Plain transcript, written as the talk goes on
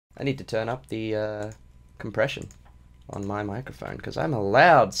I need to turn up the compression on my microphone because I'm a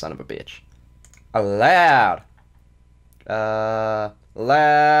loud son of a bitch. A loud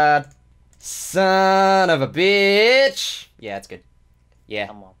son of a bitch. Yeah, that's good.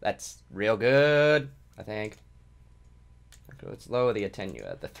 Yeah, that's real good, I think. Okay, let's lower the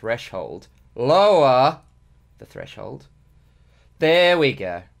attenuator, the threshold. Lower the threshold. There we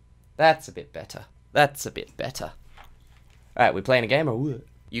go. That's a bit better. That's a bit better. Alright, we playing a game or what?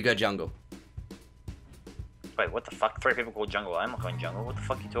 You go jungle. Wait, what the fuck? 3 people called jungle. I'm not going jungle. What the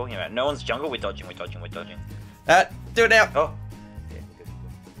fuck are you talking about? No one's jungle. We're dodging. We're dodging. We're dodging. Do it now. Oh. Yeah,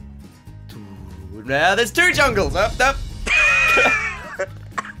 good. Now there's 2 jungles. Up.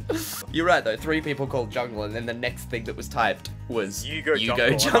 You're right though. 3 people called jungle, and then the next thing that was typed was you go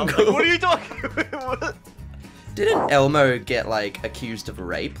jungle. Like, what are you talking about? Didn't Elmo get like accused of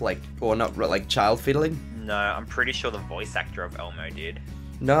rape, or not, like child fiddling? No, I'm pretty sure the voice actor of Elmo did.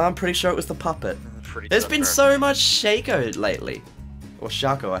 No, I'm pretty sure it was the puppet. There's been so much Shaco lately. Or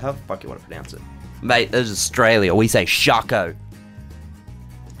Shaco, however the fuck you want to pronounce it. Mate, this is Australia. We say Shaco.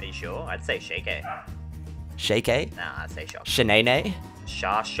 Are you sure? I'd say Shake. Shake? Nah, I'd say Shaco. Shenane?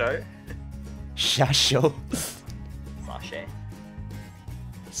 Shasho. Shasho. Sashay.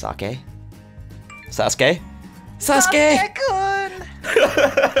 Sake? Sasuke? Sasuke!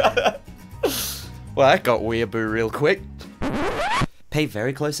 Well, that got weeaboo real quick. Pay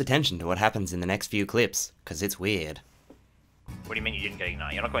very close attention to what happens in the next few clips, because it's weird. What do you mean you didn't get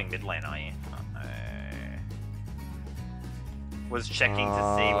ignite? You're not going mid lane, are you? Was checking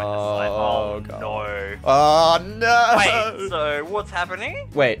to see when the slide. Oh God. No. Oh no! Wait, so what's happening?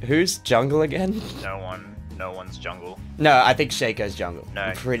 Wait, who's jungle again? No one. No one's jungle. No, I think Shaco's jungle. No,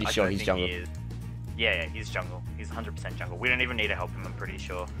 I'm pretty sure he's jungle. He is. Yeah, he's jungle. He's 100% jungle. We don't even need to help him, I'm pretty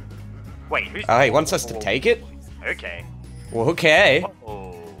sure. Wait, who's... Oh, he wants us to take it? Okay. Well, okay.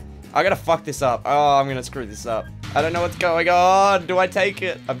 Oh. I gotta fuck this up. Oh, I'm gonna screw this up. I don't know what's going on. Do I take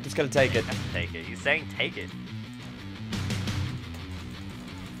it? I'm just gonna take it. You have to take it. He's saying take it.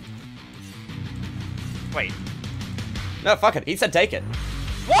 Wait. No, fuck it. He said take it.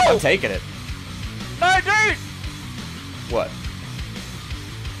 Whoa! I'm taking it. No, dude! What?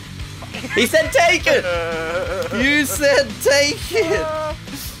 He said take it! You said take it!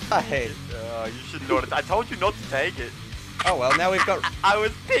 I hate it. You should not. I told you not to take it. Oh well, now we've got... I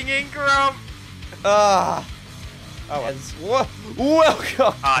was pinging Grump! Ah. Oh,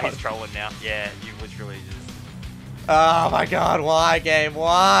 welcome! Ah, he's trolling now. Yeah, you literally just... Oh my god, why, game?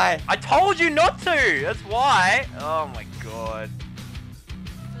 Why? I told you not to! That's why! Oh my god.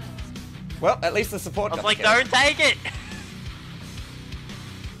 Well, at least the support I was like, don't take it!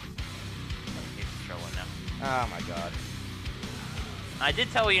 He's trolling now. Oh my god. I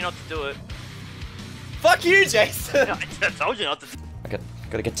did tell you not to do it. Fuck you, Jason! No, I told you not to. I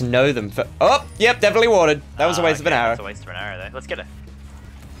gotta get to know them for. Oh, yep, definitely wanted. That was a waste of an arrow. That's a waste of an arrow, though. Let's get it.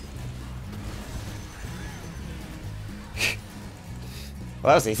 Well,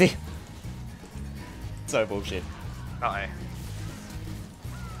 that was easy. So bullshit. Uh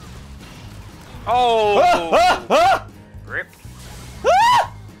oh. Oh! Rip.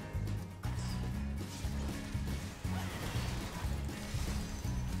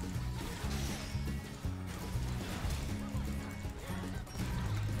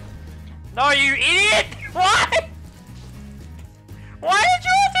 No, you idiot! Why? Why did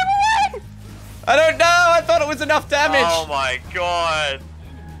you hit him away? I don't know. I thought it was enough damage. Oh my god.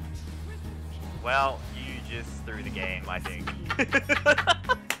 Well, you just threw the game, I think.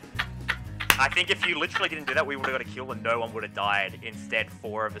 I think if you literally didn't do that, we would have got a kill and no one would have died. Instead,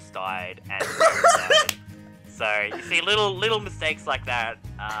 4 of us died and 2 died. So, you see, little mistakes like that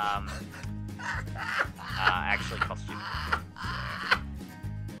actually cost you.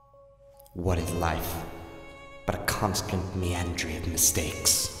 What is life but a constant meandering of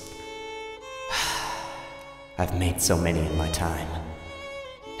mistakes? I've made so many in my time.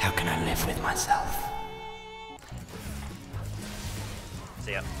 How can I live with myself?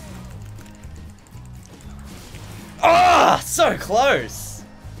 See ya. Ah, oh, so close!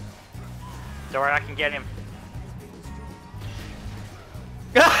 Don't worry, I can get him.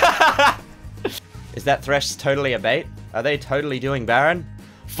 Is that Thresh totally a bait? Are they totally doing Baron?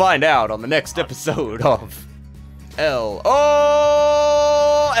 Find out on the next episode of LOL.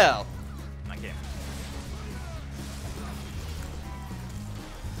 Okay.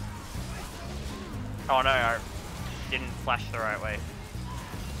 Oh no, I didn't flash the right way.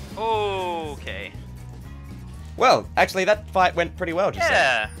 Okay. Well, actually that fight went pretty well just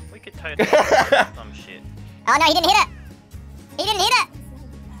Yeah, we could totally some shit. Oh no, he didn't hit it! He didn't hit it!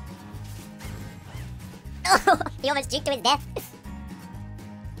 Oh, he almost juked to his death.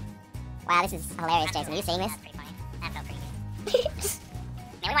 Wow, this is hilarious, Jason. Are you seeing this? That's pretty funny. That felt pretty good.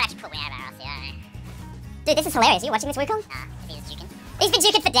 Man, we might actually put one out of our house, yeah. Dude, this is hilarious. Are you watching this, Wukong? Nah, he's just juking. He's been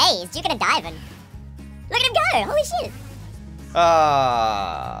juking for days. Juking and diving. Look at him go. Holy shit.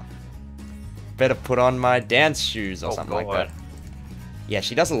 Ah. Better put on my dance shoes or something like God. that. Yeah,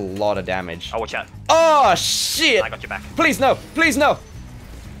 she does a lot of damage. Oh, watch out. Oh, shit. I got your back. Please, no. Please, no.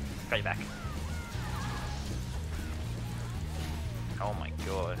 Got your back. Oh my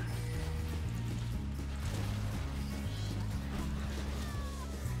god.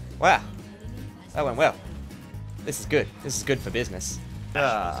 Wow. That went well. This is good. This is good for business. That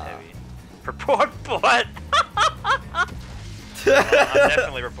was heavy. Report bot! I'm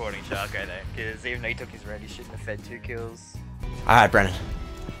definitely reporting Sharko though, because even though he took his red, he shouldn't have fed 2 kills. Alright, Brennan.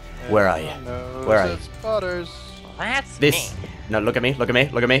 Where are you? Where are you? Spotters. That's This. me. No, look at me. Look at me.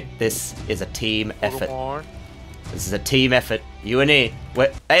 Look at me. This is a team effort. This is a team effort. You and me.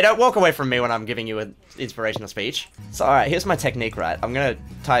 Hey, don't walk away from me when I'm giving you an inspirational speech. So, alright, here's my technique, right? I'm gonna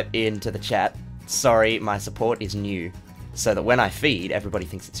type into the chat, sorry, my support is new, so that when I feed, everybody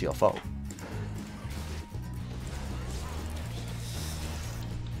thinks it's your fault.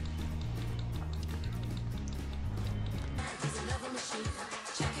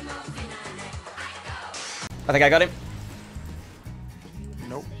 I think I got him.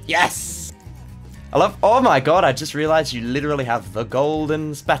 Nope. Yes! I love. Oh my god, I just realized you literally have the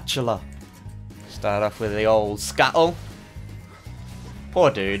golden spatula. Start off with the old scuttle. Poor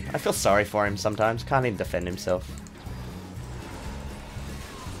dude. I feel sorry for him sometimes. Can't even defend himself.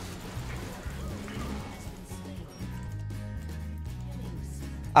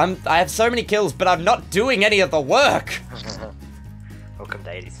 I have so many kills, but I'm not doing any of the work! Welcome to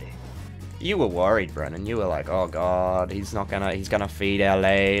ADC. You were worried, Brennan. You were like, oh god, he's gonna feed our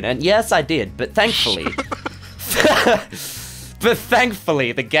lane. And yes, I did, but thankfully... but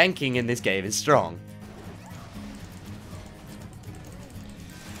thankfully, the ganking in this game is strong.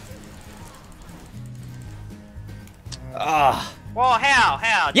 Ah. Well,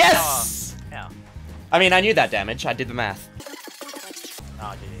 how? Yes! Oh, how? I mean, I knew that damage. I did the math.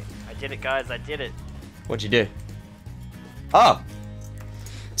 Oh, I did it, guys. I did it. What'd you do? Oh!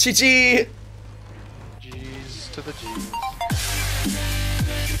 Chi-chi! G's to the G's.